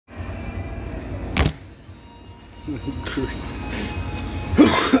If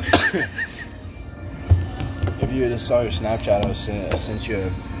you had saw your Snapchat, I sent you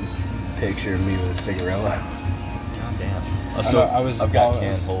a picture of me with a cigarette. God damn. I've got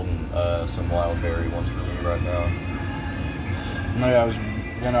Ken holding some wild berry ones for me right now. No, yeah, I was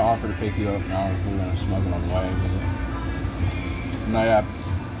gonna offer to pick you up now. We're gonna smoke it on the way. No, yeah,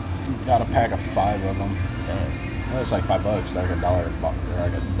 I got a pack of 5 of them. Damn. Well, it's like $5, like $1,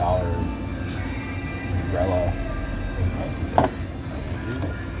 like $1 umbrella.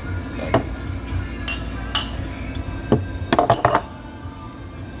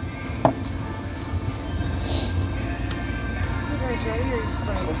 Ready, or you just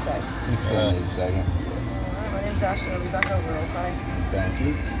still need a sec? You still need a second. Alright, my name's Ashley. I'll be back over, okay? Thank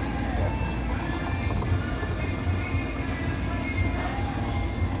you.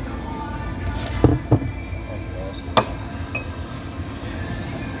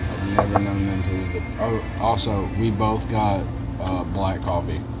 I've never known them to leave the... Oh, also, we both got black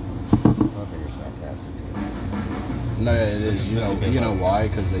coffee. Motherfucker's fantastic. No, it is. You know why?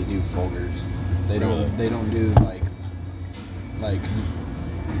 Because they do Folgers. They don't. Really? They don't do like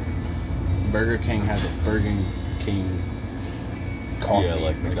Burger King has a Burger King coffee. Yeah,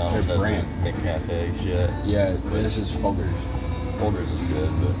 like McDonald's has the McCafe shit. Yeah, this is Folgers. Folgers is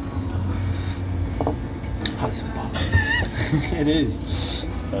good, but Hot It is.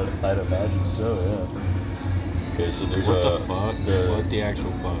 I'd imagine so. Yeah. Okay, so there's what the fuck? What the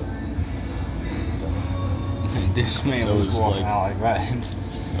actual fuck? This man So was it's walking like- out like that.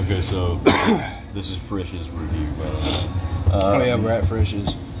 Okay, so this is Frisches review, by the way. Oh yeah, we're at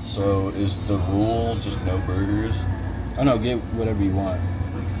Frisches. So is the rule just no burgers? Oh no, get whatever you want.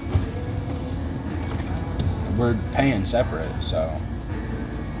 We're paying separate, so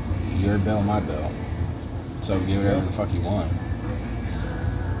your bill, my bill. So get whatever the fuck you want.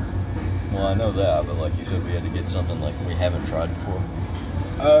 Well, I know that, but like you said, we had to get something like we haven't tried before.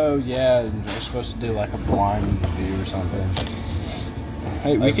 Oh yeah, we're supposed to do like a blind review or something.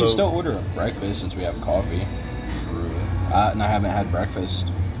 Hey, we can still order a breakfast since we have coffee. True. And I haven't had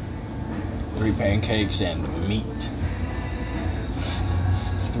breakfast. 3 pancakes and meat.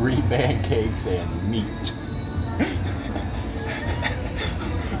 3 pancakes and meat.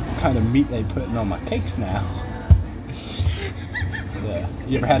 What kind of meat they putting on my cakes now? Yeah.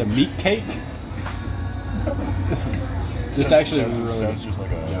 You ever had a meat cake? This actually really sounds just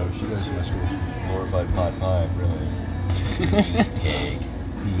like a she goes to my school. glorified pot pie, really. Cake.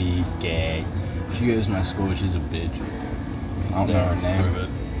 Meat cake. She goes to my school. She's a bitch. I don't know her name. Prove it.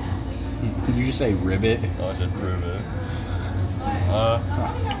 Did you just say ribbit? Oh, I said prove it.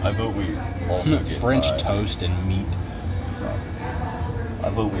 I vote we also get French pie. toast and meat. I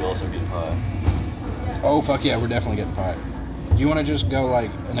vote we also get pie. Oh fuck yeah, we're definitely getting pie. Do you want to just go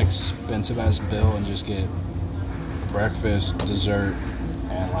like an expensive ass bill and just get breakfast, dessert,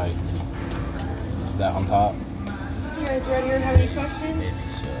 and like that on top? You guys ready or have any questions? Maybe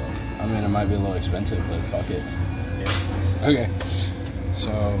so. I mean, it might be a little expensive, but fuck it. Yeah. Okay,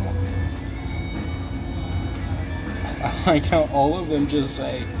 so I like how all of them just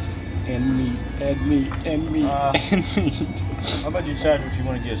say and meat, and meat, and meat, and meat. How about you decide what you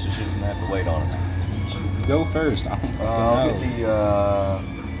want to get so she doesn't have to wait on it? Go first. I don't fucking I'll know. get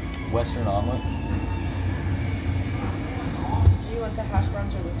the Western omelet. Do you want the hash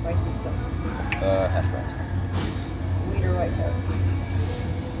browns or the spicy scones? Hash browns. Wheat or white toast?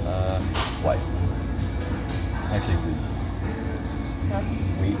 White. Actually, Huh?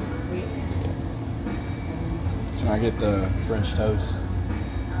 wheat. Wheat? Can I get the French toast?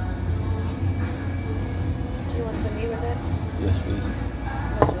 Do you want the meat with it? Yes, please.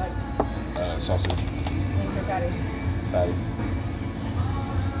 What would you like? Sausage. Wings or patties? Patties.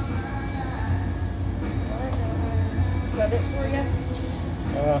 Alright, is that it for you?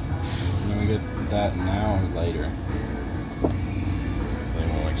 Can we get that now or later? They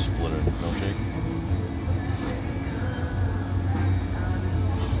want to like split a milkshake.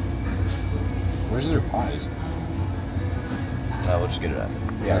 Where's their pies? We'll just get it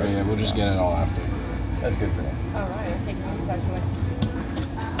after. Yeah, we'll just get it all after. That's good for now. Alright, I'm taking wings actually.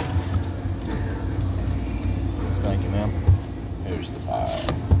 Thank you, ma'am. Here's the pie.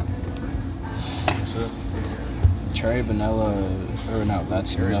 That's it. Cherry vanilla, or no,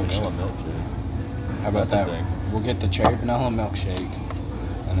 that's Cherry milkshake. vanilla milkshake. How about That's a that? thing. We'll get the cherry vanilla milkshake,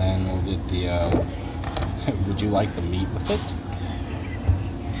 and then we'll get the. Would you like the meat with it?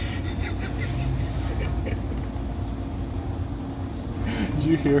 Did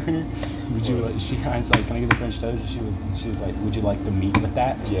you hear her? Would you like? She kind of like, "Can I get the French toast?" She was like, "Would you like the meat with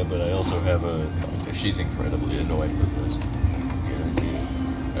that?" Yeah, but I also have she's incredibly annoyed with this.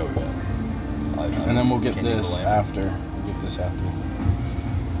 Oh yeah. And then we'll get this after. We'll get this after.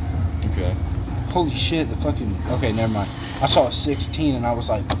 Okay. Holy shit, the fucking... Okay, never mind. I saw a 16 and I was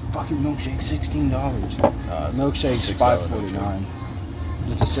like, fucking milkshake, $16. Milkshake's $5.49.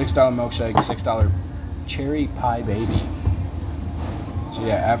 It's a $6 milkshake, $6 cherry pie baby. So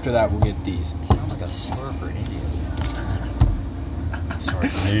yeah, after that we'll get these. It sounds like a slur for Indians. Sorry,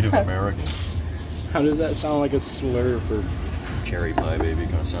 Native American. How does that sound like a slur for... Cherry pie baby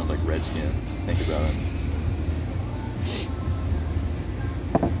kind of sounds like redskin. Think about it.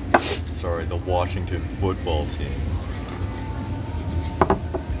 Sorry, the Washington football team.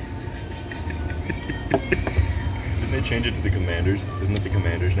 Didn't they change it to the Commanders? Isn't it the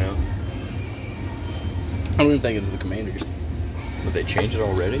Commanders now? I don't even think it's the Commanders. But they changed it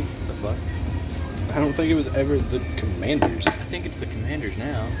already? What the fuck? I don't think it was ever the Commanders. I think it's the Commanders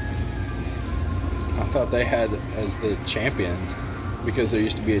now. I thought they had as the champions because there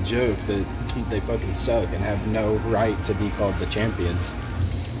used to be a joke that they fucking suck and have no right to be called the champions.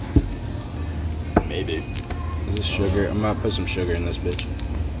 Maybe. Is this sugar? I'm gonna put some sugar in this bitch.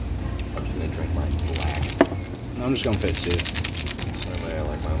 I'm just gonna drink mine black. No, I'm just gonna put two. Same way I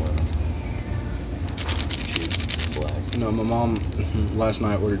like my women. Cheap, black. No, my mom last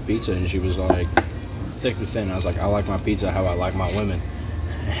night ordered pizza and she was like, thick or thin. I was like, I like my pizza how I like my women.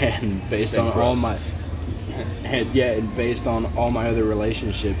 And based on all my... And yeah, and based on all my other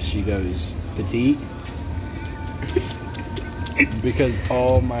relationships, she goes, petite. Because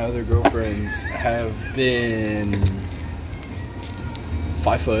all my other girlfriends have been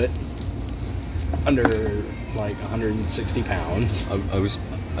 5 foot, under like 160 pounds.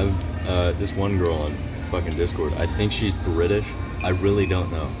 This one girl on fucking Discord, I think she's British. I really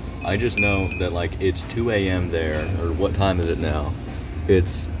don't know. I just know that like it's 2 a.m. there, or what time is it now?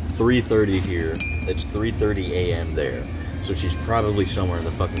 It's 3:30 here. It's 3:30 a.m. there. So she's probably somewhere in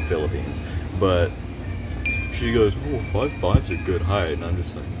the fucking Philippines. But she goes, oh, 5'5's a good height. And I'm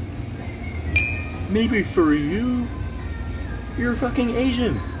just like, maybe for you. You're fucking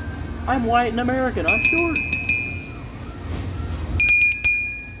Asian. I'm white and American. I'm short.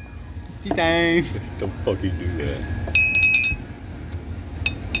 Dang. Don't fucking do that.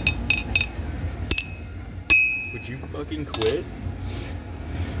 Would you fucking quit?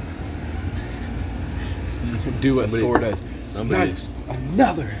 Do what Thor does. Somebody's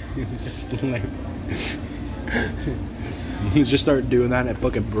another slam. You just start doing that and it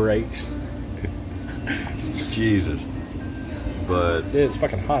fucking breaks. Jesus. But Yeah, it's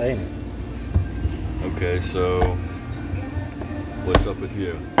fucking hot, ain't it? okay, so what's up with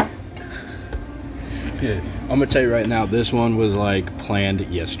you? Yeah, I'm gonna tell you right now, this one was like planned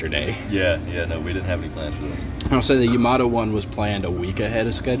yesterday. Yeah, no, we didn't have any plans for this. I'll say the Yamato one was planned a week ahead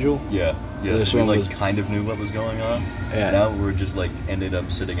of schedule. Yeah, This so we one like was- kind of knew what was going on. Yeah. Now we're just like ended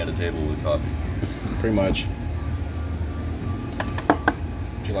up sitting at a table with coffee. Pretty much.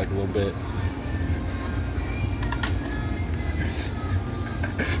 Would you like a little bit?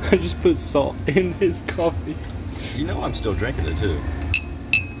 I just put salt in his coffee. You know I'm still drinking it too.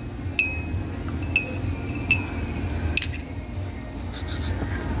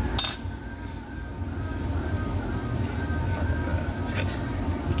 It's not that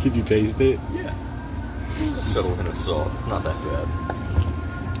bad. Could you taste it? Yeah. It's a subtle hint of salt. It's not that bad.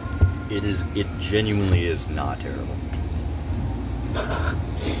 It genuinely is not terrible.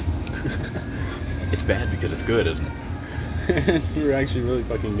 It's bad because it's good, isn't it? You're actually really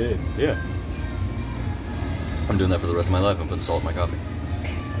fucking good. Yeah. I'm doing that for the rest of my life. I'm putting salt in my coffee.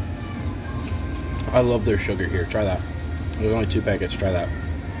 I love their sugar here. Try that. There's only 2 packets. Try that.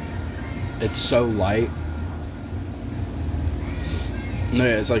 It's so light. No,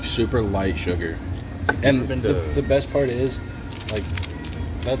 yeah, it's like super light sugar. And been to- the best part is, like,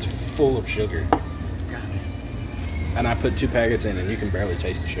 that's full of sugar. And I put 2 packets in and you can barely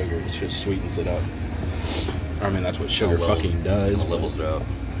taste the sugar. It just sweetens it up. I mean, that's what sugar fucking does. It levels it out.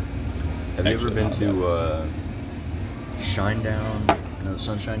 Have you ever Actually, been not to Shinedown, no,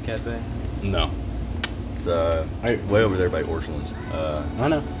 Sunshine Cafe? No. It's way over there by Orchlands. I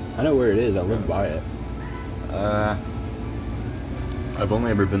know. I know where it is. I live by it. I've only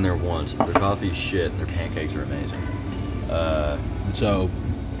ever been there once. Their coffee is shit and their pancakes are amazing. So,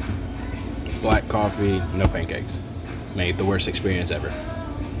 black coffee, no pancakes. Made the worst experience ever.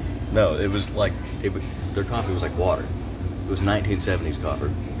 No, it was like their coffee was like water. It was 1970s coffee.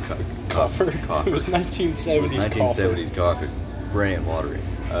 Coffee. It was 1970s. It was 1970s coffee. Gray and watery.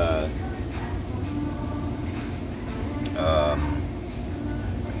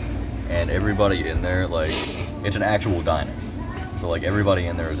 And everybody in there, like, it's an actual diner. So like everybody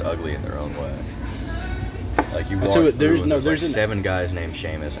in there is ugly in their own way. Like you I walk tell you through what, and there's there's like an- 7 guys named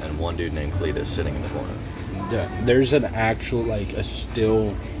Seamus and 1 dude named Cletus sitting in the corner. Yeah, there's an actual, like, a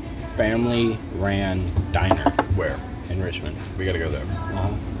still family-ran diner Where? in Richmond. We gotta go there.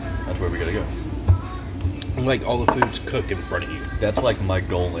 That's where we gotta go. And, like, all the food's cooked in front of you. That's like my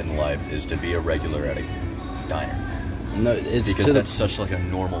goal in life is to be a regular at a diner. No, it's Because that's such like a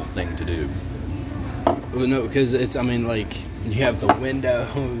normal thing to do. Well, no, because it's, I mean, like, you have the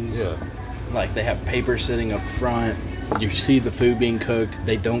windows. Yeah. Like, they have paper sitting up front. You see the food being cooked.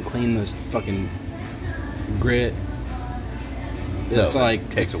 They don't clean this fucking grit. It's No, like...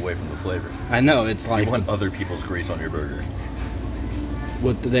 it takes away from the flavor. I know, it's like... You want other people's grease on your burger.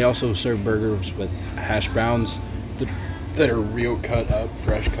 They also serve burgers with hash browns that are real cut up,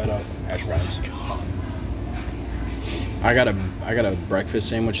 fresh cut up hash browns. I got a breakfast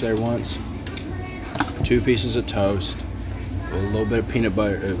sandwich there once. 2 pieces of toast, with a little bit of peanut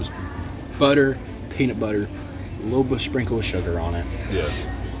butter. It was butter, peanut butter, a little bit of sprinkle of sugar on it. Yeah.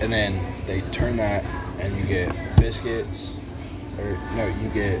 And then they turn that, and you get biscuits, you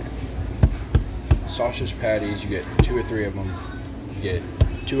get sausage patties. You get 2 or 3 of them. You get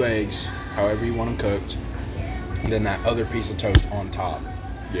 2 eggs, however you want them cooked. And then that other piece of toast on top.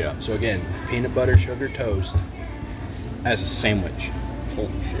 Yeah. So again, peanut butter, sugar toast as a sandwich.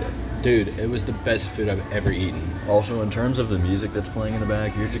 Holy shit. Dude, it was the best food I've ever eaten. Also, in terms of the music that's playing in the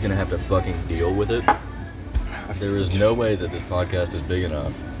back, you're just gonna have to fucking deal with it. There is no way that this podcast is big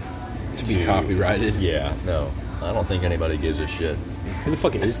enough To be copyrighted. Yeah, no. I don't think anybody gives a shit. Who the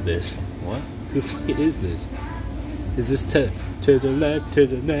fuck is this? What? Who the fuck is this? Is this to the left, to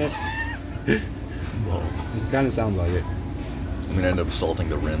the left? No. It kind of sounds like it. I'm gonna end up salting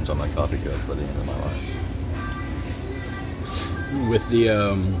the rims on my coffee cup by the end of my life. With the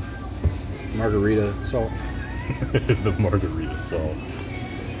margarita salt. The margarita salt.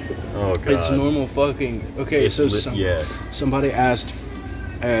 Oh god. It's normal fucking... Okay, It's so yeah. somebody asked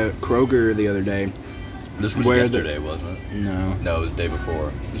at Kroger the other day. This was where yesterday, wasn't it? No. No, it was the day before.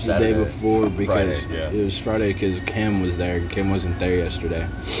 It was the day before because Friday, yeah. it was Friday because Kim was there. Kim wasn't there yesterday.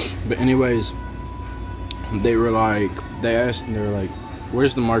 But anyways, they asked and they were like,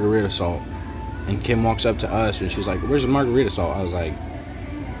 "Where's the margarita salt?" And Kim walks up to us and she's like, "Where's the margarita salt?" I was like,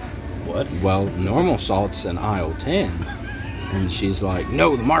 What? "Well, normal salt's in aisle 10." And she's like,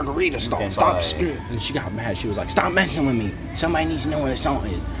 "No, the margarita salt. Stop screwing." And she got mad. She was like, "Stop messing with me. Somebody needs to know where the salt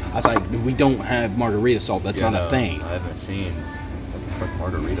is." I was like, "We don't have margarita salt. That's not a thing." I haven't seen what the fuck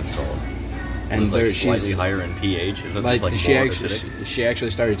margarita salt. And It's like there, slightly she's higher in pH. Is that like, just like she more actually acidic? she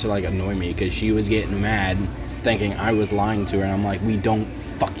actually started to like annoy me because she was getting mad, thinking I was lying to her. And I'm like, "We don't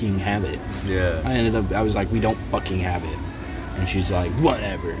fucking have it." Yeah. I was like, "We don't fucking have it," and she's like,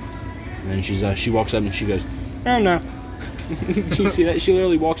 "Whatever." And then she walks up and she goes, "I don't know." You see that? She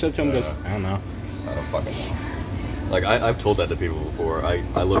literally walks up to him and goes, "I don't know." I don't fucking know. Like, I've told that to people before.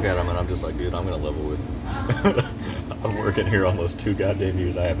 I look at them and I'm just like, dude, I'm going to level with you. I'm working here almost 2 goddamn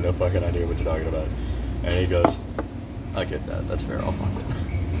years. I have no fucking idea what you're talking about. And he goes, I get that. That's fair. I'll find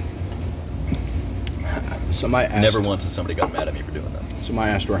it. Somebody asked, Never once has somebody got mad at me for doing that.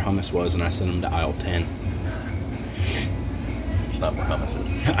 Somebody asked where hummus was, and I sent him to aisle 10. It's not where hummus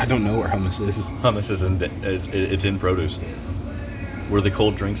is. I don't know where hummus is. Hummus it's in produce. Where the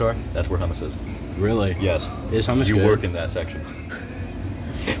cold drinks are, that's where hummus is. Really? Yes. Is hummus You good? work in that section.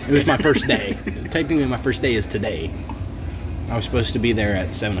 It was my first day. Technically, my first day is today. I was supposed to be there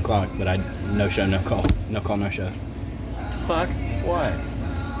at 7 o'clock, but I no show, no call. No call, no show. Fuck? Why?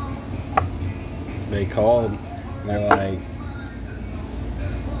 They called, and they're like...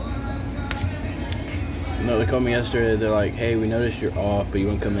 No, they called me yesterday. They're like, "Hey, we noticed you're off, but you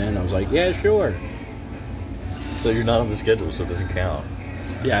want to come in?" I was like, "Yeah, sure." So you're not on the schedule, so it doesn't count.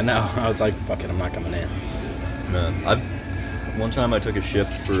 Yeah, no. I was like, "Fuck it, I'm not coming in." Man, one time I took a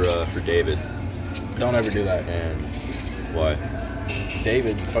shift for David. Don't ever do that. And why?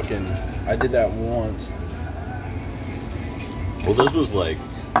 David, fucking... I did that once. Well, this was like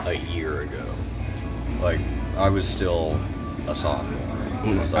a year ago. Like, I was still a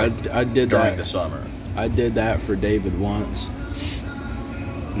sophomore. It was like I did during that. the summer. I did that for David once.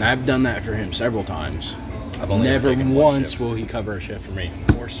 And I've done that for him several times. I've only ever Never taken one once shift. will he cover a shift for me.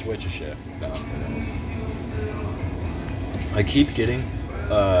 Or switch a shift. No. I keep getting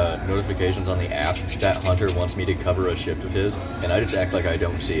notifications on the app that Hunter wants me to cover a shift of his, and I just act like I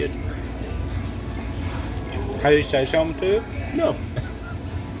don't see it. How do you say something to you? No.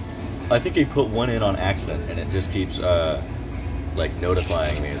 I think he put one in on accident, and it just keeps like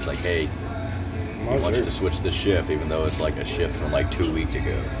notifying me. It's like, hey, I want you to switch the shift, even though it's like a shift from like 2 weeks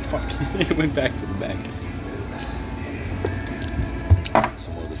ago. Fuck. It went back to the back.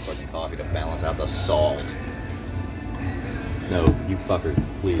 Some more of this fucking coffee to balance out the salt. No, you fucker.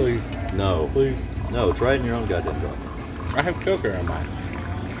 Please. No. Please. No, try it in your own goddamn jar. I have sugar in mine.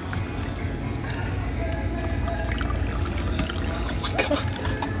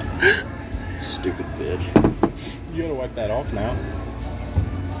 Stupid bitch. You gotta wipe that off now.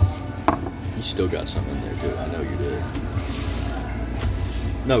 You still got some in there, too. I know you did.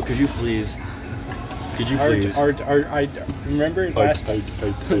 No, could you please? I remember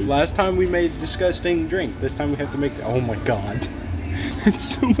last time we made a disgusting drink. This time we have to make. Oh my god.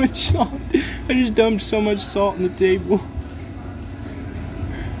 It's so much salt. I just dumped so much salt on the table.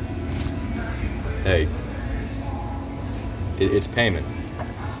 Hey. It's payment.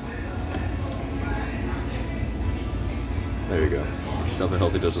 There you go. Yourself a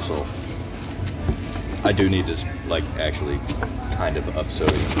healthy dose of salt. I do need to, like, actually kind of up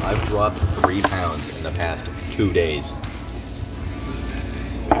sodium. I've dropped 3 pounds in the past 2 days.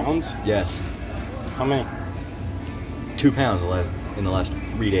 Pounds? Yes. How many? 2 pounds in the last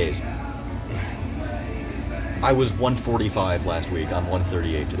 3 days. I was 145 last week. I'm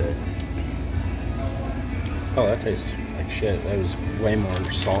 138 today. Oh, that tastes like shit. That was way more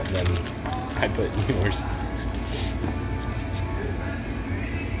salt than I put in yours.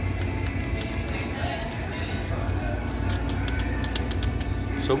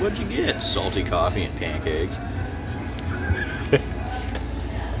 So what'd you get? Salty coffee and pancakes.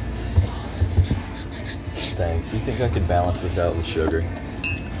 Thanks. You think I could balance this out with sugar?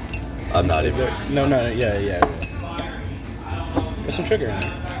 I'm not Is even. there? No, yeah. Put some sugar in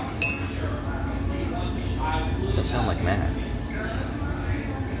there. Does that sound like Matt?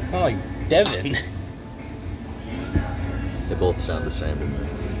 Not like Devin. They both sound the same to me.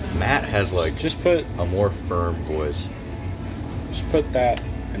 Matt has like Just put a more firm voice. that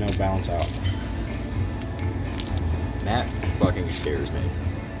and it'll balance out. Matt fucking scares me.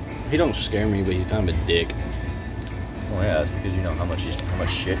 He don't scare me, but he's kind of a dick. Well, yeah, it's because you know how much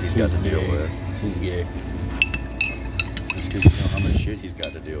shit he's got to deal with. He's gay. It's because you know how much shit he's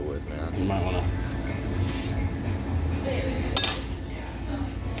got to deal with, man. You might wanna.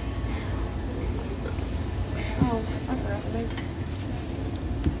 Oh, I forgot something.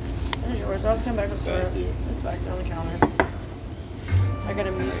 There's yours. I was coming back with syrup. Thank you. It's back there on the counter. I got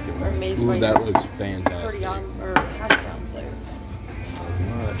amazed Ooh, by that your looks fantastic. hash browns there.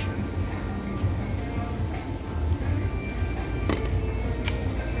 Much.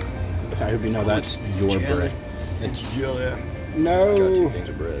 I hope you know that's your Jelly. bread. It's jelly. I got 2 No, things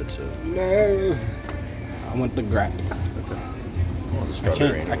of bread, so. no. I want the grape. Okay. Well, the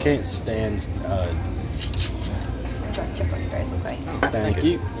strawberry I can't stand. I got chip on you guys, okay? Thank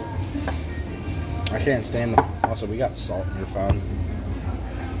you. I can't stand the. Also, we got salt in your phone.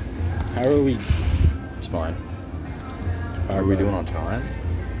 How are we? It's fine. Are we doing on time?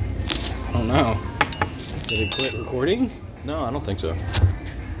 I don't know. Did it quit recording? No, I don't think so.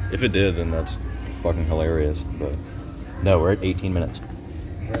 If it did, then that's fucking hilarious. But no, we're at 18 minutes.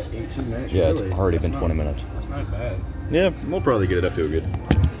 We're at 18 minutes. Yeah, really? it's already That's been 20 minutes. That's not bad. Yeah, we'll probably get it up to a good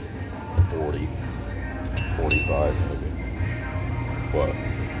 40, 45 maybe. What?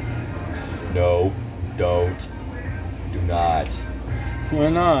 No, don't, do not. Why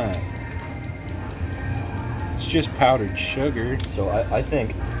not? It's just powdered sugar. So I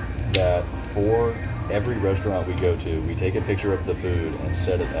think that for every restaurant we go to, we take a picture of the food and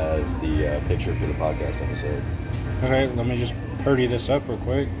set it as the picture for the podcast episode. Okay, let me just purdy this up real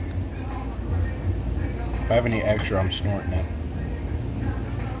quick. If I have any extra, I'm snorting it.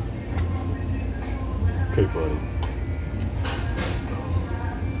 Okay, buddy.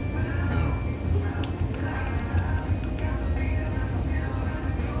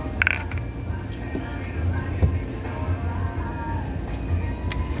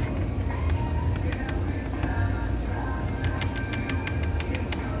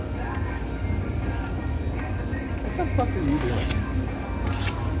 What the fuck are you doing?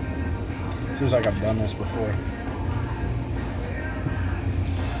 Seems like I've done this before.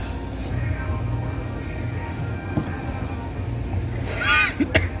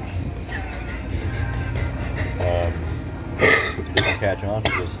 Did you catch on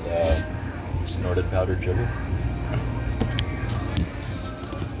to this snorted powdered sugar?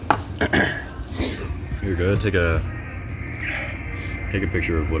 Here, go ahead, take a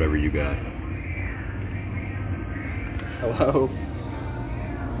picture of whatever you got. Hello?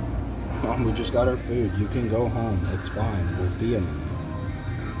 Mom, we just got our food. You can go home. It's fine. We'll be in.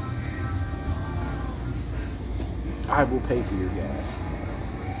 I will pay for your gas.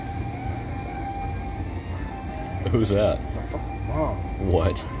 Who's that? The fuck, Mom.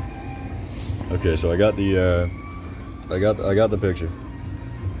 What? Okay, so I got the picture.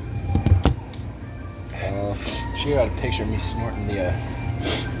 She got a picture of me snorting the.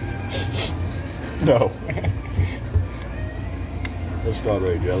 No. This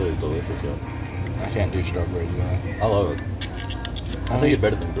strawberry jelly is delicious, though. I can't do strawberry jelly. I love it. I think it's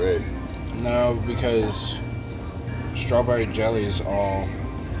better than grape. No, because strawberry jelly is all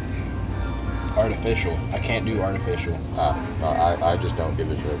artificial. I can't do artificial. I just don't give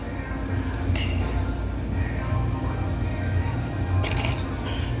a shit.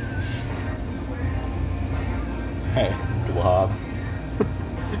 Hey. Glob.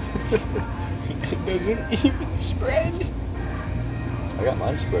 It doesn't even spread. I got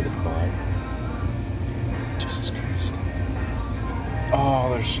mine spreaded fine. Jesus Christ. Oh,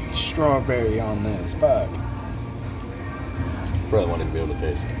 there's strawberry on this. Fuck. Probably wanted to be able to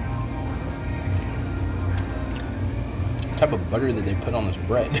taste it. What type of butter did they put on this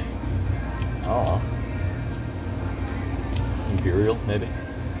bread? Oh. Imperial, maybe?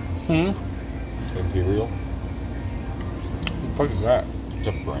 Imperial? What the fuck is that? It's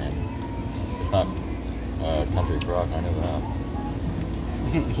a brand. It's not Country Crock, I know that.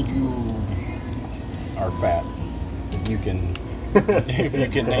 You are fat. If you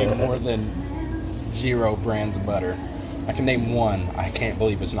can name more than 0 brands of butter. I can name one. I can't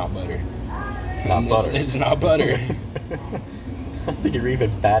believe it's not butter. It's not butter. It's not butter. I think you're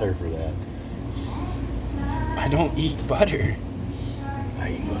even fatter for that. I don't eat butter. I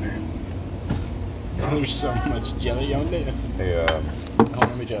eat butter. There's so much jelly on this. Hey, Oh,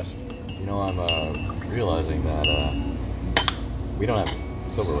 let me just. you know, I'm realizing that we don't have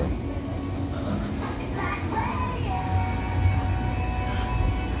silverware.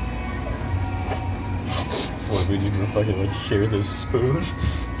 What, we just gonna fucking like share this spoon?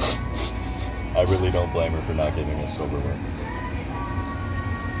 I really don't blame her for not giving us silverware.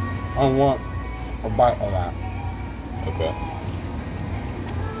 I want a bite of that. Okay.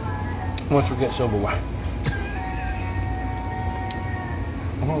 Once we get silverware.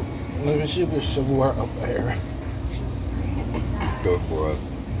 Well, let me see if there's silverware up there. Go for it.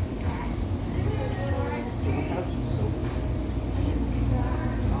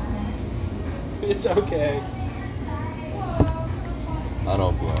 It's okay. I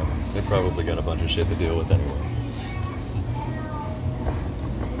don't blame them. They probably got a bunch of shit to deal with anyway.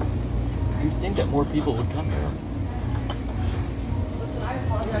 You'd think that more people would come here. Listen, I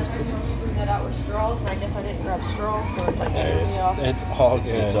apologize for remembering that out with straws, and I guess I didn't grab straws, so it might Hey, threw me off. It's all good.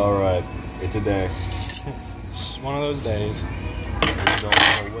 It's alright. It's a day. It's one of those days. You don't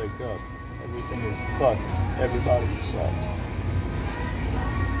want to wake up. Everything is fucked. Everybody sucks.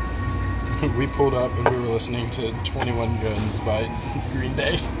 We pulled up and we were listening to 21 Guns by Green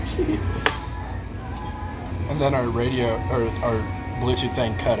Day. Jesus. And then our radio, or our Bluetooth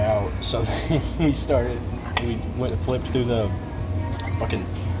thing cut out, so then we flipped through the fucking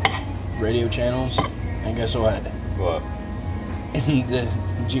radio channels, and guess what? What? And the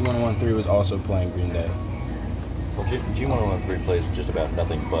G1013 was also playing Green Day. Well, G1013 plays just about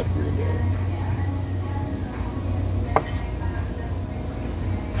nothing but Green Day.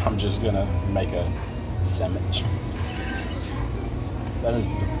 I'm just gonna make a sandwich. That is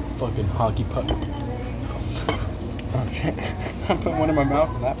the fucking hockey puck. Oh shit. I put one in my mouth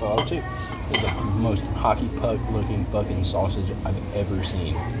and that fell out too. It's the most hockey puck looking fucking sausage I've ever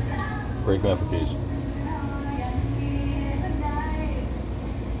seen. Break me up a piece.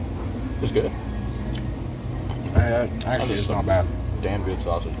 It's good. Actually, it's not bad. Damn good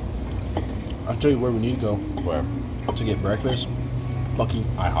sausage. I'll tell you where we need to go Where? to get breakfast. Fucking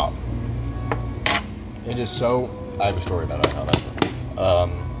IHOP. It is so. I have a story about IHOP.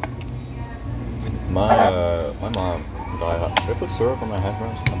 My mom was IHOP. Did I put syrup on my hash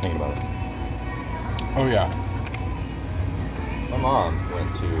browns? I'm thinking about it. Oh yeah. My mom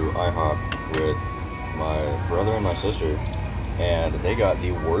went to IHOP with my brother and my sister, and they got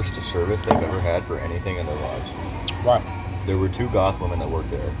the worst service they've ever had for anything in their lives. Why? There were 2 goth women that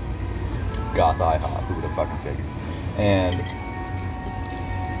worked there. Goth IHOP, who would have fucking figured? And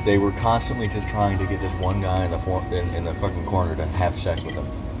they were constantly just trying to get this one guy in the fucking corner to have sex with them.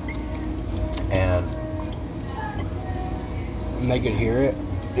 And they could hear it.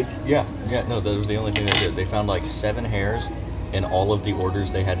 No, that was the only thing they did. They found like 7 hairs in all of the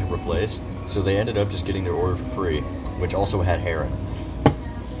orders they had to replace, so they ended up just getting their order for free, which also had hair in it.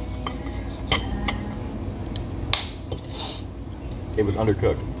 It was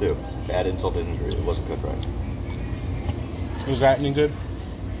undercooked too. Bad insult to injury. It wasn't cooked right. Was that any good?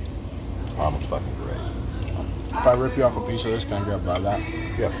 It's fucking great. If I rip you off a piece of this, can I grab by that?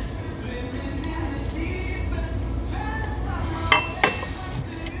 Yep.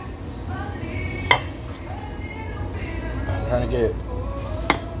 I'm trying to get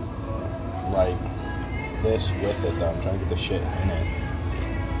like this with it, though. I'm trying to get the shit in it.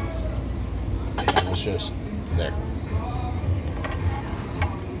 And it's just there.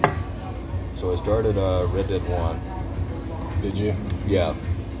 So I started Red Dead 1. Did you? Yeah.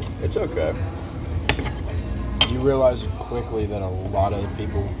 It's okay. You realize quickly that a lot of the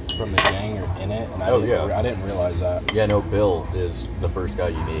people from the gang are in it, and I didn't realize that. Yeah, no, Bill is the first guy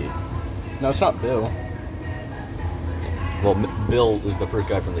you meet. No, it's not Bill. Well, Bill is the first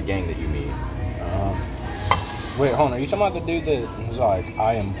guy from the gang that you meet. Wait, hold on. Are you talking about the dude that was like,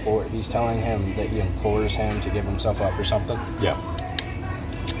 he's telling him that he implores him to give himself up or something? Yeah.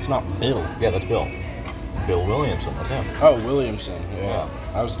 It's not Bill. Yeah, that's Bill. Bill Williamson, that's him. Oh, Williamson. Yeah.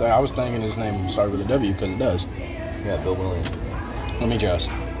 I was thinking his name started with a W because it does. Yeah, Bill Williamson. Let me just.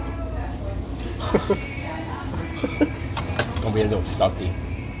 Gonna be a little salty.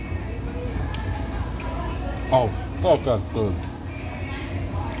 Oh, fuck, that's good.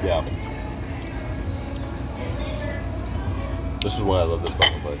 Yeah. This is why I love this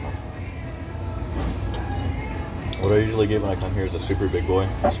fucking place, man. What I usually get when I come here is a super big boy,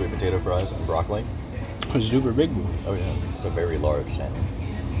 sweet potato fries, and broccoli. A super big boy. Oh yeah, it's a very large sandwich.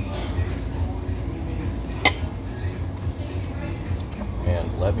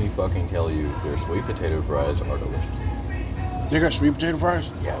 And let me fucking tell you, their sweet potato fries are delicious. They got sweet potato fries?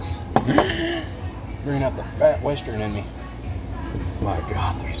 Yes. Bringing out the fat western in me. My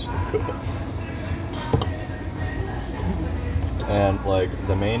God, they're so good. And like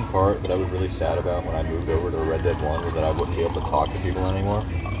the main part that I was really sad about when I moved over to Red Dead 1 was that I wouldn't be able to talk to people anymore.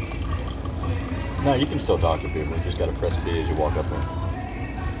 No, you can still talk to people. You just gotta press B as you walk up to them.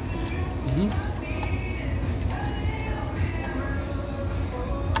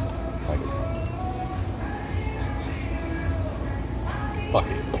 Fuck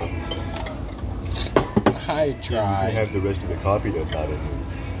it. I tried. You can have the rest of the coffee that's not in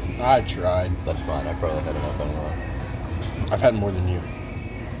here. I tried. That's fine. I probably had enough anyway. I've had more than you.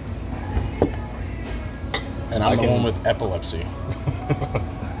 And I'm the one with epilepsy.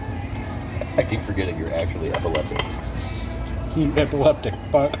 I keep forgetting you're actually epileptic. You epileptic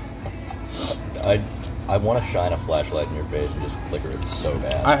fuck. I want to shine a flashlight in your face and just flicker it so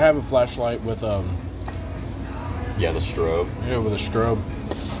bad. I have a flashlight with Yeah, the strobe. Yeah, with a strobe.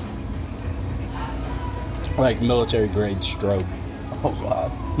 Like military grade strobe. Oh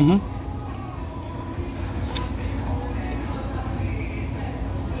God. Mm-hmm.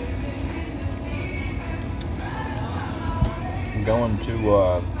 I'm going to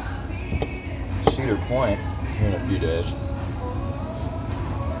Cedar Point here in a few days.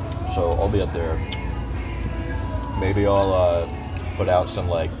 So I'll be up there. Maybe I'll put out some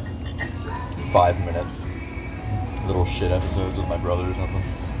like 5-minute little shit episodes with my brother or something.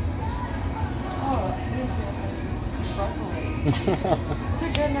 Is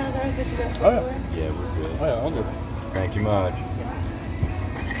it good now, guys, that you got some Oh, yeah. away? Yeah, we're good. Oh yeah, I'll go. Thank you much.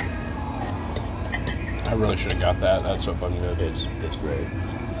 I really should have got that. That's so fucking good. It's great.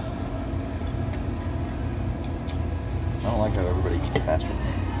 I don't like how everybody eats faster than me.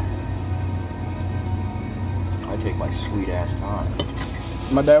 I take my sweet ass time.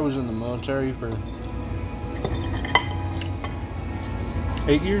 My dad was in the military for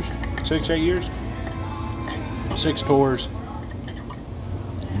 8 years? 6, 8 years? 6 tours.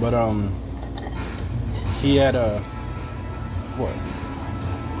 But, he had what?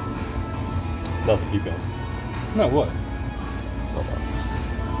 Nothing, keep going. No, what?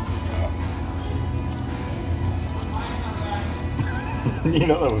 You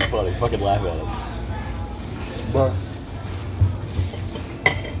know that was funny. Fucking laugh at it. But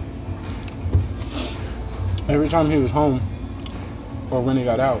every time he was home, or when he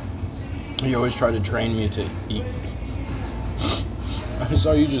got out, he always tried to train me to eat.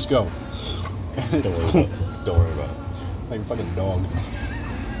 So you just go. Don't worry about it. Don't worry about it. Like a fucking dog.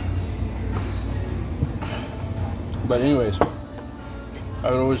 But anyways,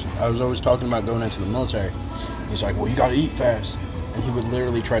 I was always talking about going into the military. He's like, well, you gotta eat fast. And he would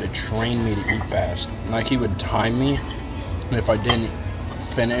literally try to train me to eat fast. Like, he would time me, and if I didn't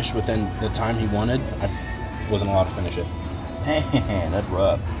finish within the time he wanted, I wasn't allowed to finish it. Man, that's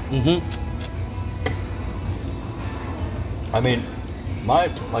rough. Mm-hmm. I mean, I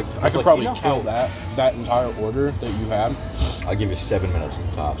could probably kill that entire order that you had. I'll give you 7 minutes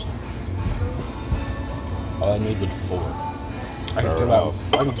tops. All I need was 4. I can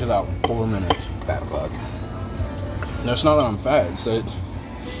kill that in 4 minutes. Fat fuck. No, it's not that I'm fat. It's that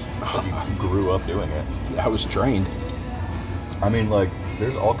You grew up doing it. I was trained. I mean, like,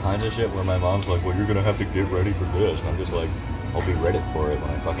 there's all kinds of shit where my mom's like, well, you're gonna have to get ready for this. And I'm just like, I'll be ready for it when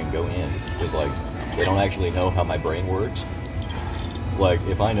I fucking go in. Because, like, they don't actually know how my brain works. Like,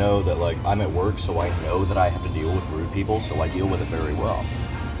 if I know that, like, I'm at work, so I know that I have to deal with rude people, so I deal with it very well.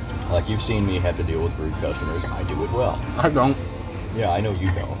 Like, you've seen me have to deal with rude customers. I do it well. I don't. Yeah, I know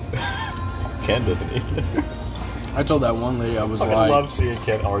you don't. Ken doesn't either. I told that one lady, I was I like... love seeing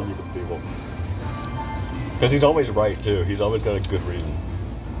Ken argue with people. Because he's always right, too. He's always got a good reason.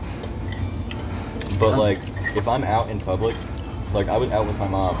 But, like, if I'm out in public, like, I was out with my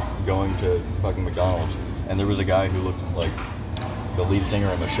mom going to fucking McDonald's, and there was a guy who looked like the lead singer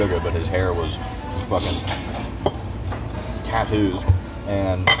of Meshuggah, but his hair was fucking tattoos,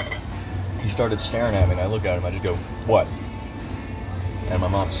 and he started staring at me, and I look at him, I just go, what? And my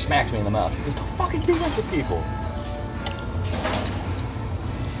mom smacks me in the mouth. She goes, don't fucking do that to people.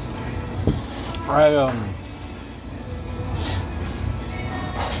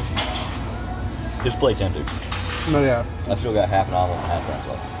 This plate's empty. No, yeah. I've still got half an omelet and half french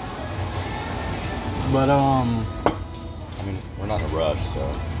left. But, I mean, we're not in a rush, so.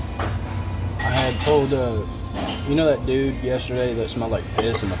 I had told, you know that dude yesterday that smelled like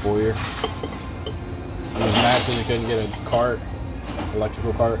piss in the foyer? He was mad because he couldn't get a cart,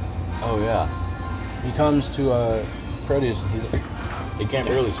 electrical cart. Oh, yeah. He comes to, produce, and he's like... He can't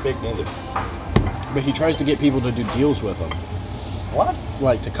barely speak, neither. But he tries to get people to do deals with him. What?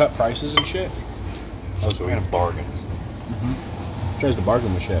 Like, to cut prices and shit. Oh, so we're gonna bargains. Tries to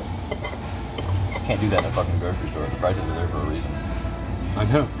bargain with shit. Can't do that in a fucking grocery store. The prices are there for a reason. I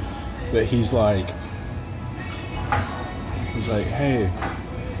know. But he's like, hey,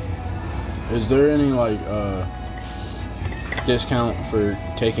 is there any, like, discount for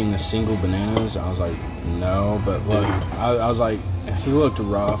taking the single bananas? I was like, no, but, like, I was like, he looked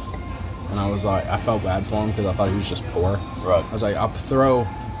rough, and I was like, I felt bad for him because I thought he was just poor. Right. I was like, I'll throw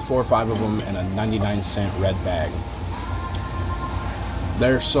 4 or 5 of them in a 99-cent red bag.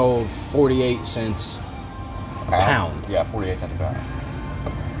 They're sold 48 cents a pound. Yeah, 48 cents a pound.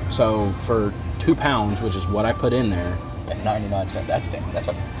 So for 2 pounds, which is what I put in there, At 99 cents, that's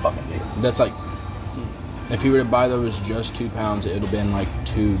a fucking deal. that's like, if you were to buy those just 2 pounds, it would have been like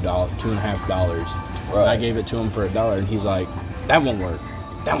 $2.50. Right. I gave it to him for $1, and he's like, that won't work.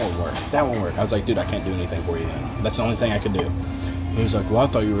 That won't work. That won't work. I was like, dude, I can't do anything for you then. That's the only thing I could do. He was like, well, I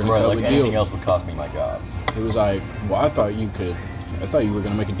thought you were going to cut Like a deal. anything else would cost me my job. He was like, well, I thought you were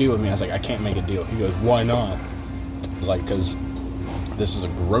going to make a deal with me. I was like, I can't make a deal. He goes, why not? I was like, because this is a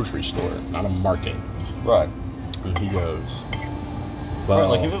grocery store, not a market. Right. And he goes, Right, well,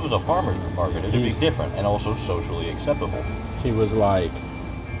 like if it was a farmer's market, it'd be different and also socially acceptable. he was like,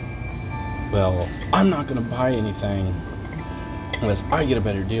 well, I'm not going to buy anything unless I get a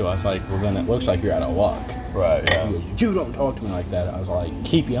better deal. I was like, well, then it looks like you're out of luck. Right, yeah. He goes, you don't talk to me like that. I was like,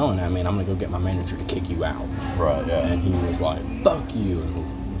 keep yelling at me and I'm going to go get my manager to kick you out. Right, yeah. And he was like, fuck you.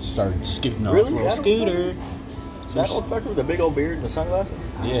 And started scooting off Really? his little scooter. That old fucker with the big old beard and the sunglasses?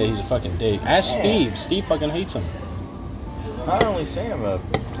 Yeah, he's a fucking dick. Ask Man. Steve. Steve fucking hates him. I only seen him a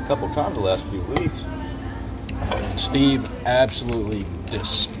couple times the last few weeks. Steve absolutely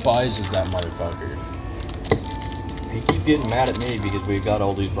despises that motherfucker. He keeps getting mad at me because we've got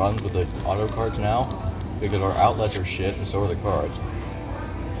all these runs with the auto cards now. Because our outlets are shit and so are the cards.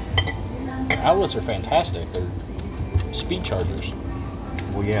 Outlets are fantastic. They're speed chargers.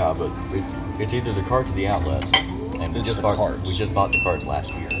 Well, yeah, but it's either the cards or the outlets. And It's the cards. We just bought the cards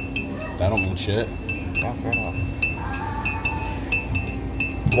last year. That don't mean shit. Yeah, fair enough.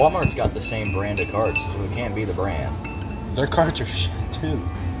 Walmart's got the same brand of cards, so it can't be the brand. Their cards are shit too.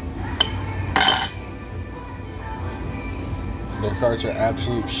 Their cards are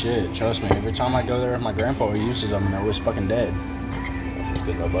absolute shit. Trust me. Every time I go there with my grandpa, he uses them and they're always fucking dead. That's just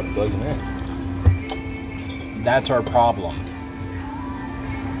because nobody plugs them in. That's our problem.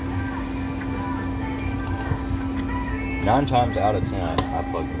 9 times out of 10, I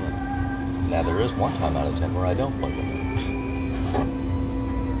plug them in. Now, there is 1 time out of 10 where I don't plug them in.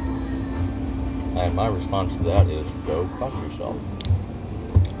 And my response to that is, go fuck yourself.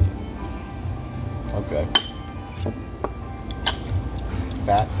 Okay.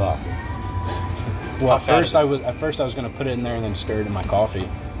 Fat fuck. Well, How fat is at first I was gonna put it in there and then stir it in my coffee.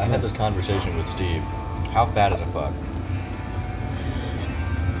 I had this conversation with Steve. How fat is a fuck?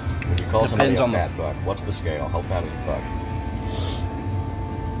 When you call somebody a fat fuck, what's the scale? How fat is a fuck?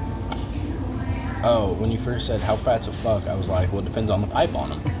 Oh, when you first said how fat's a fuck, I was like, well, it depends on the pipe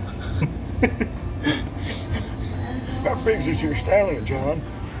on him. How big is your stallion, John?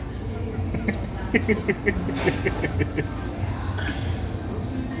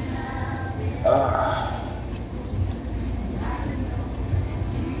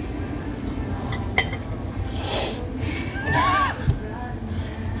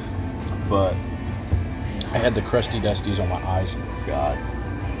 But had the crusty dusties on my eyes. God.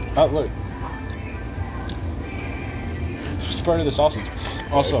 Oh, look. Spread of the sausage.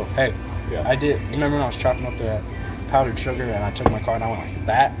 Also, hey, Yeah. I did. Remember when I was chopping up the powdered sugar and I took my car and I went like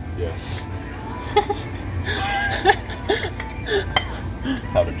that? Yeah.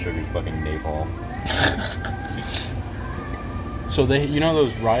 Powdered sugar's fucking napalm. So they, you know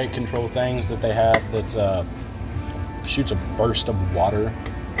those riot control things that they have that shoots a burst of water?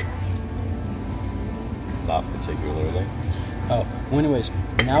 Not particularly. Oh, well, anyways,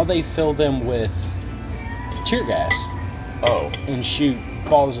 now they fill them with tear gas Oh. and shoot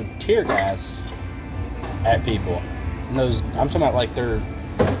balls of tear gas at people. And those, I'm talking about like the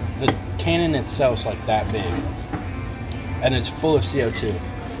cannon itself's like that big, and it's full of CO2.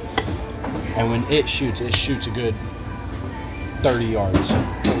 And when it shoots a good 30 yards,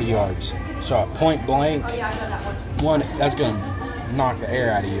 40 yards. So at point blank, one, that's gonna knock the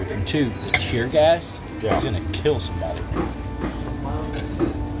air out of you, and two, the tear gas is gonna kill somebody.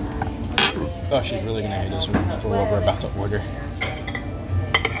 Oh, she's really gonna hate us for what we're about to order.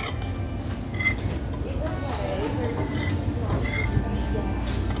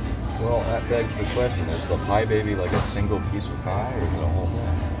 Well, that begs the question: is the pie baby like a single piece of pie, or is it a whole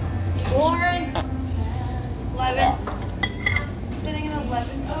thing? Lauren, 11. Sitting in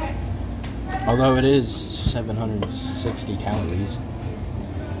 11. Although it is 760 calories.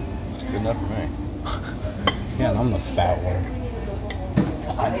 It's good enough for me. Yeah, and I'm the fat one.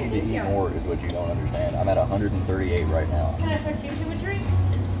 I need to eat more, is what you don't understand. I'm at 138 right now. Can I start using with drinks?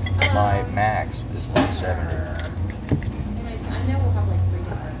 My max is 170. Anyways, I know we'll have like 3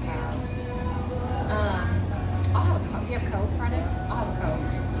 different tabs. I'll have a Coke. Do you have Coke products? I'll have a Coke.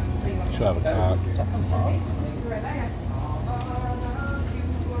 So you want She'll have a cock.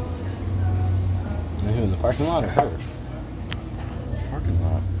 Who, in the parking lot or her? Parking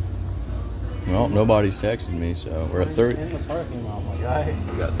lot. Well, nobody's texted me, so we're at 30. In the parking lot, my guy.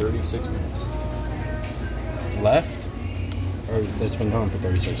 We got 36 minutes. Left? Or it's been going for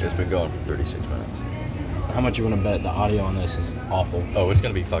 36 It's minutes? been going for 36 minutes. How much you want to bet the audio on this is awful? Oh, it's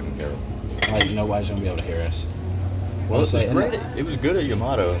gonna be fucking terrible. Like, nobody's going to be able to hear us. Well, I'll this was say- great. It was good at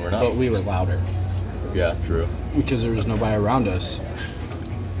Yamato, and we're not. But we were louder. Yeah, true. Because there was nobody around us.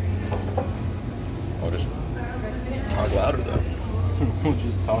 I'll just talk louder though. We'll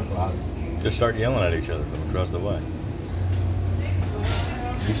just talk about it. Just start yelling at each other from across the way.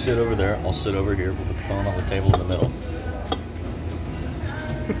 You sit over there, I'll sit over here. We'll put the phone on the table in the middle.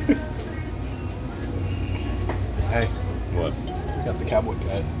 Hey, What? I got the cowboy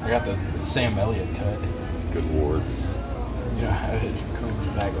cut. I got the Sam Elliott cut. Good lord. You know, I had coming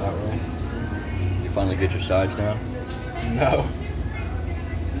back that way. You finally get your sides down? No.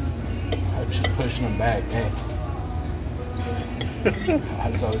 I'm just pushing them back. Hey.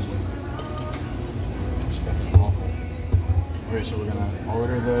 That's always it's fucking awful. Okay, so we're gonna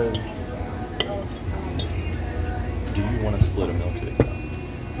order the. Do you want to split a milkshake?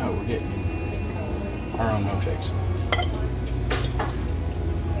 No, we're getting our own milkshakes.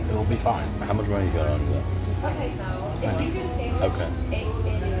 It'll be fine. How much money you got on that? Okay, so if you do the same Okay. it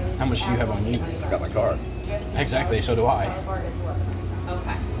is How much do you have on you? I got my card. Exactly, so do I.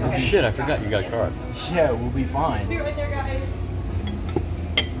 Okay. Oh shit, I forgot you got a card. Yeah, we'll be fine. Be right there, guys.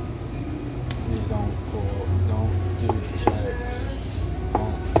 Please don't do the checks.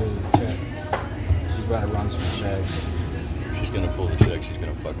 Don't do the checks. She's about to run some checks. She's gonna pull the check, she's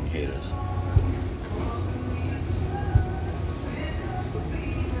gonna fucking hate us.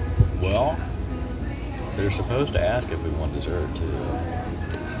 Well, they're supposed to ask if we want dessert too.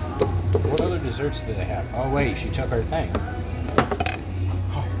 What other desserts do they have? Oh wait, she took her thing.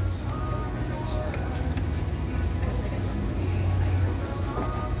 Oh.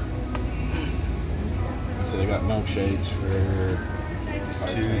 So they got milkshakes for.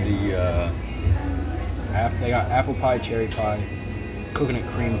 To the, They got apple pie, cherry pie, coconut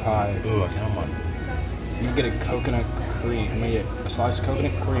cream pie. ooh, I found one. You can get a coconut cream. I'm gonna get a slice of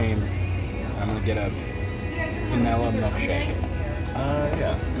coconut cream. And I'm gonna get a vanilla milkshake.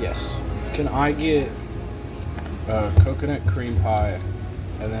 Yeah. Yes. Can I get a coconut cream pie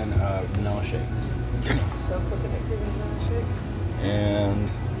and then a vanilla shake? So coconut cream and vanilla shake. And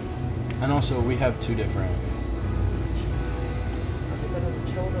And also, we have two different. Because I don't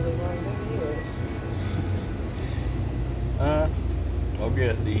totally lined up either. I'll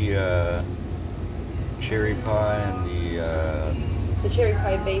get the cherry pie and The cherry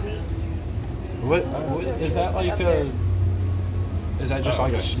pie baby. What is that like Up a? there. Is that just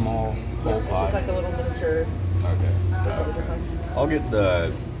like a small bowl It's just pie? like a little miniature Okay. burger pie. I'll get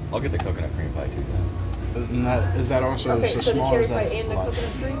the coconut cream pie too then. And that, is that also Okay, so so the small? Or cherry is pie that a and the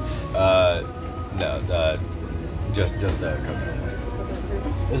slice? coconut cream? No, just the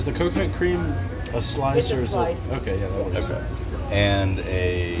coconut. Is the coconut cream a slice It's a or is slice. it? Okay, yeah, that works. Okay. And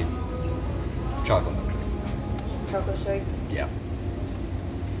a chocolate milkshake. Chocolate shake. Yeah.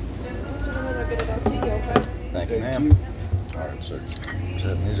 Gentlemen, I'll get it out to you, okay? Thank you, Thank ma'am. you. All right, sir.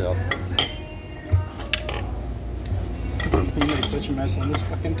 Setting these up. You made such a mess on this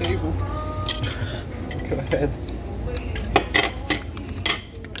fucking table. Go ahead.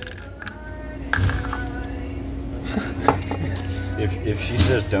 If she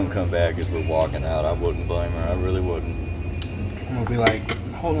says don't come back as we're walking out, I wouldn't blame her. I really wouldn't. I'm gonna be like,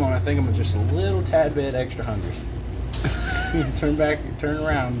 hold on, I think I'm just a little tad bit extra hungry. turn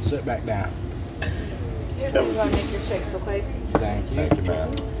around and sit back down. Here's how you're gonna make your shakes, okay? Thank you. Thank you,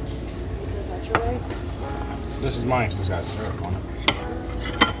 ma'am. Is that your way? This is mine 'cause it's got syrup on it.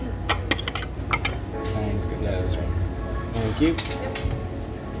 Thank you. Yeah, that's right. Thank you.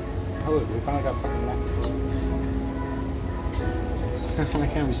 Oh look, we finally got fucking napkins.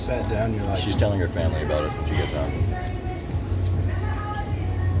 Like how we sat down, you're like, She's telling her family about us when she gets home.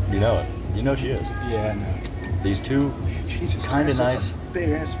 You know it. You know she is. yeah, no. These two Jesus Kinda Christ, nice. that's a big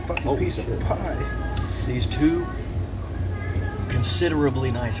ass fucking Holy piece shit. of pie. These two considerably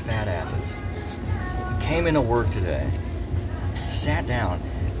nice fat asses came into work today, sat down.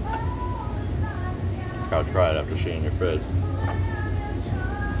 I'll try it after seeing your fridge.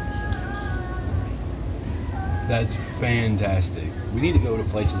 That's fantastic. We need to go to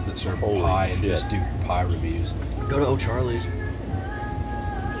places that serve Holy pie and shit. just do pie reviews. Go to O'Charlie's. You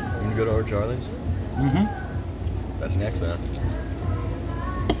gonna go to O'Charlie's? Mm-hmm. That's next, man.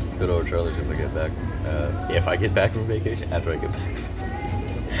 Go to O'Charlie's if I get back. If I get back from vacation, after I get back.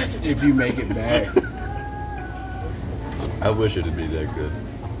 If you make it back. I wish it'd be that good.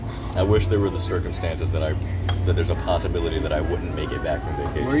 I wish there were the circumstances that there's a possibility that I wouldn't make it back from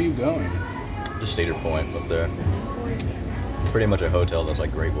vacation. Where are you going? Just Cedar Point up there. Pretty much a hotel that's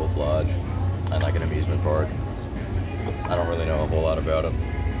like Great Wolf Lodge and like an amusement park. I don't really know a whole lot about it.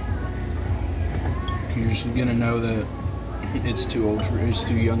 You're just gonna know that it's too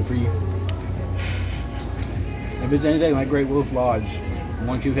young for you. If it's anything like Great Wolf Lodge,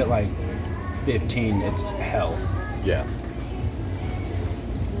 once you hit like 15, it's hell. Yeah.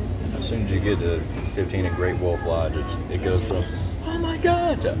 As soon as you get to 15 at Great Wolf Lodge, it goes from oh my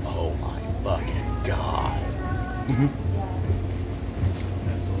god to oh my fucking god. Mm-hmm.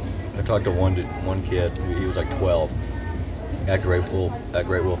 I talked to one kid. He was like 12 at Great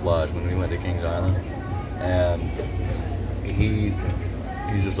Wolf Lodge when we went to Kings Island, and he's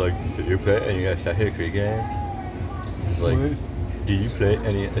just like, "Do you play any Assassin's Creed games?" He's like, What? "Do you play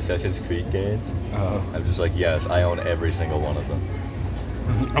any Assassin's Creed games?" I'm just like, "Yes, I own every single one of them.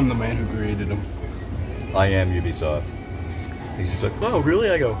 I'm the man who created them. I am Ubisoft." He's just like, "Oh,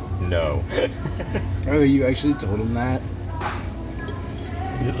 really?" I go, "No." Oh, you actually told him that?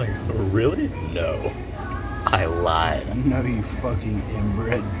 He's like, "Really?" "No." I lied. No, you fucking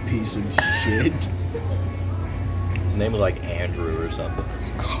inbred piece of shit. His name was like Andrew or something.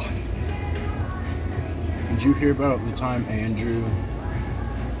 God. Did you hear about the time Andrew,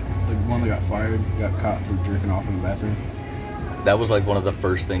 the one that got fired, got caught for jerking off in the bathroom? That was like one of the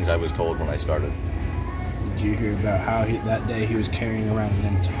first things I was told when I started. Did you hear about how that day he was carrying around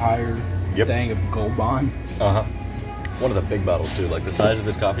an entire thing of Gold Bond? Uh-huh. One of the big bottles too, like the size of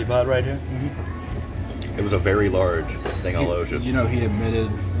this coffee pod right here. Mm-hmm. It was a very large thing of lotion. You know, he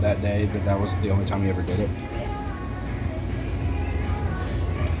admitted that day that was the only time he ever did it.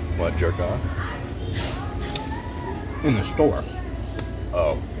 What, jerk off? In the store.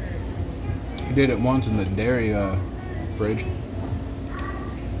 Oh. He did it once in the dairy fridge.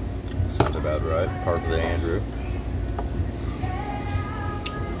 Sounds about right. Part of the Andrew.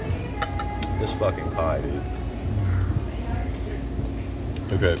 This fucking pie, dude.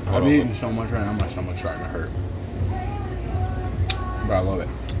 Okay, I've eaten so much right now, my stomach's starting to hurt. But I love it.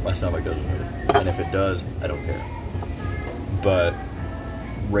 My stomach doesn't hurt. And if it does, I don't care. But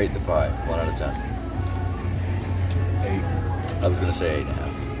rate the pie, 1 out of 10. 8. I was gonna say 8.5.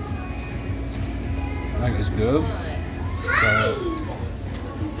 I think it's good. But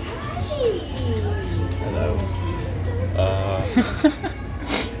Hello.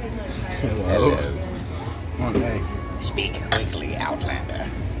 hello. Okay. Speak quickly, Outlander.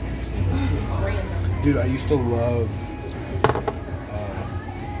 Dude, I used to love.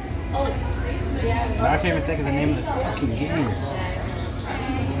 I can't even think of the name of the fucking game.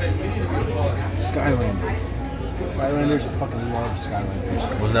 Skylanders. Skylanders, I fucking love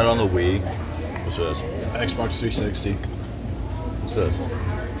Skylanders. Wasn't that on the Wii? What's this? Xbox 360. What's this?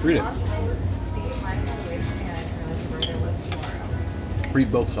 Read it.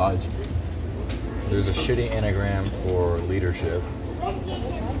 Read both sides. There's a shitty anagram for leadership.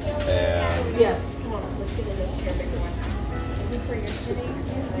 And Yes. Come on, let's get into this bigger one. Is this where you're sitting?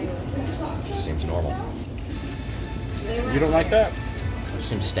 seems normal. You don't like that? It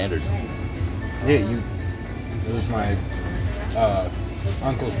seems standard. Yeah, you. It was my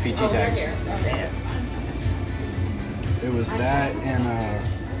uncle's PT tags. It was that and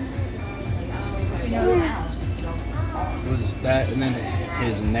it was that and then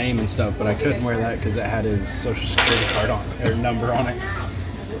his name and stuff, but I couldn't wear that because it had his social security card on or number on it.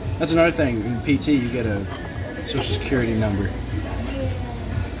 That's another thing. In PT, you get a social security number.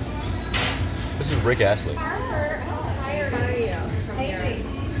 This is Rick Astley.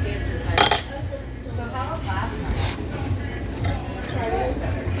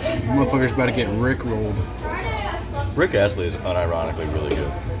 Motherfucker's about to get Rick rolled. Rick Astley is unironically really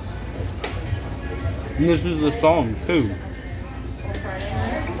good. And this is the song too.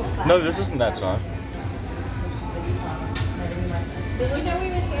 No, this isn't that song.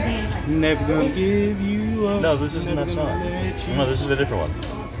 Never gonna give you up. No, this isn't that song. No, this is a different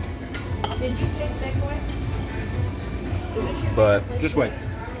one. Did you pick that one? But Just wait.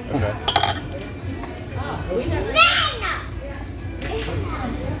 okay.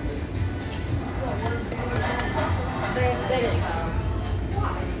 They didn't go.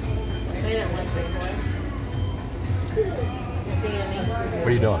 They didn't like Big Boy. Danny. What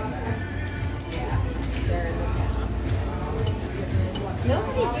are you doing? There is a cat.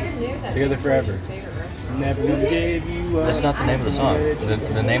 Nobody here knew that. Together Big Boy forever. was your favorite restaurant. Never gonna give you up. That's not the name of the song.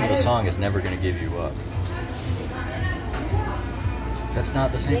 The name of the song is Never Gonna Give You Up. That's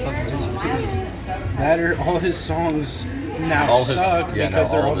not the same fucking song. That are all his songs now All his, suck yeah, because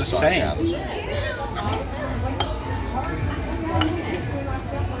no, they're all all the his songs same. sound the same.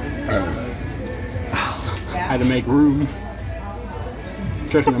 I had to make room.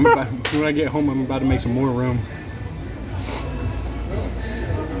 Trust me, when I get home, I'm about to make some more room.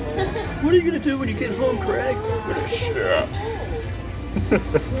 What are you gonna do when you get home, Craig? I'm gonna shit.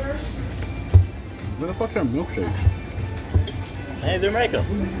 Where the fuck's our milkshakes? Hey, they're making them.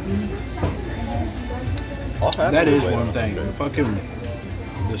 I'll have That to is wait one on thing. them. Fucking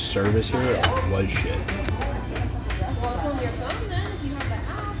the service here was shit. Well, it's on your phone then, if you have the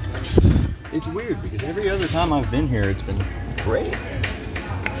app. It's weird because every other time I've been here, it's been great.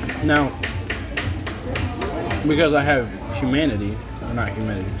 Now, because I have humanity, or not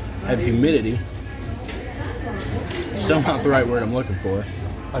humanity, I have humidity. Still not the right word I'm looking for.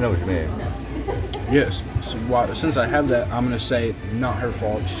 I know what you mean. Yes. So since I have that, I'm going to say not her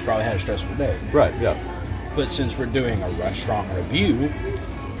fault. She's probably had a stressful day. Right, yeah. But since we're doing a restaurant review,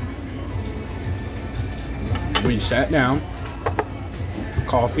 we sat down,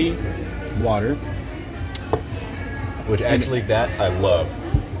 coffee, water. Which actually, that I love.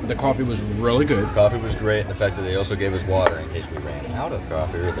 The coffee was really good. Coffee was great, and the fact that they also gave us water in case we ran out of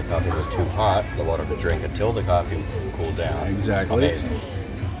coffee or the coffee was too hot, the water to drink until the coffee cooled down. Exactly. Amazing.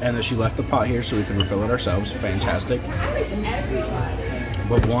 And that she left the pot here so we could refill it ourselves. Fantastic.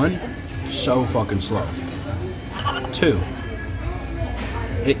 But one, so fucking slow. Two,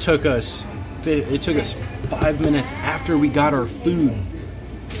 it took us 5 minutes after we got our food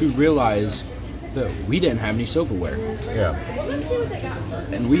to realize that we didn't have any silverware. Yeah.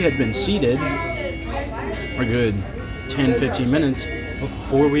 And we had been seated a good 10, 15 minutes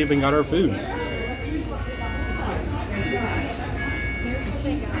before we even got our food.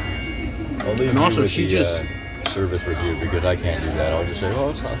 I'll leave And you also, with she the, just- service review because I can't do that. I'll just say,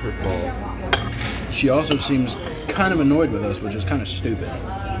 oh, it's not her fault. She also seems kind of annoyed with us, which is kind of stupid.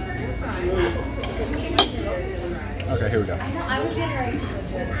 Okay, here we go. I was getting ready to just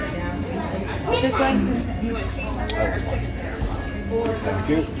sit down. This way? Thank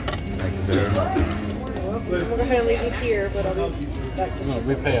you. Thank you very much. We're going to leave this here, but I'll be back to No,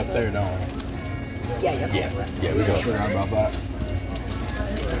 we pay up there, don't we? Yeah. Yeah, we go. Forgot about that.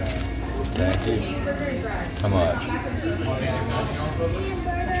 Thank you. How much?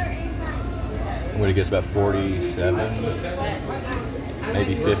 What, it gets about 47?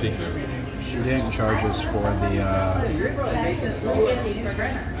 Maybe 50? She didn't charge us for the.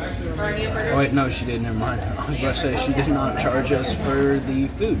 Oh wait, no, she did. Never mind. I was about to say she did not charge us for the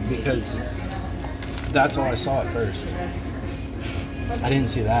food because that's all I saw at first. I didn't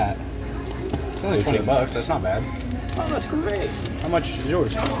see that. It's only $20. That's not bad. Oh, that's great. How much is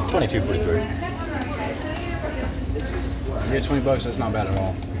yours? $22.43. You get $20. That's not bad at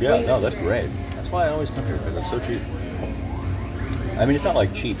all. Yeah, no, that's great. That's why I always come here because it's so cheap. I mean, it's not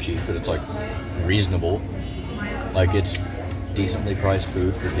like cheap, but it's like reasonable. Like it's decently priced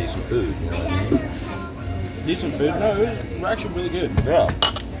food for decent food. You know what I mean? Decent food. No, we're actually really good. Yeah.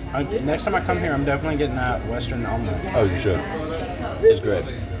 Next time I come here, I'm definitely getting that Western omelet. Oh, you should. It's great.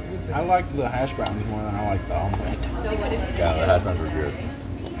 I liked the hash browns more than I liked the omelet. Yeah, the hash browns were good.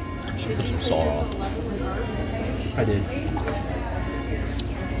 Should put some salt on. I did.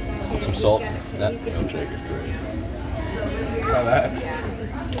 Put some salt. That milkshake is great. Try that.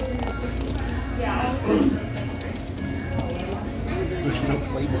 There's no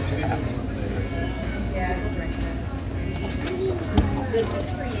flavor to that.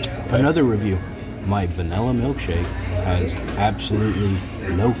 Another review. My vanilla milkshake has absolutely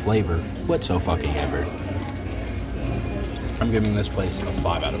no flavor whatsoever. I'm giving this place a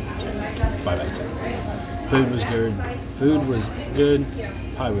 5 out of 10. 5 out of 10. Food was good.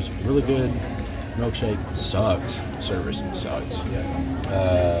 Pie was really good. Milkshake sucks. Service sucks.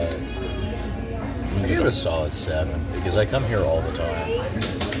 I give it a solid 7 because I come here all the time.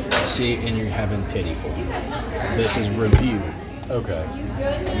 See, and you're having pity for me. This is review. Okay.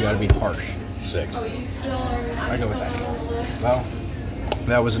 You gotta be harsh. 6. I go with that. Well,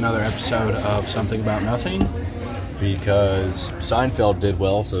 that was another episode of Something About Nothing. Because Seinfeld did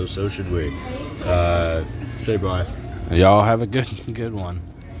well, so should we. Say bye. Y'all have a good one.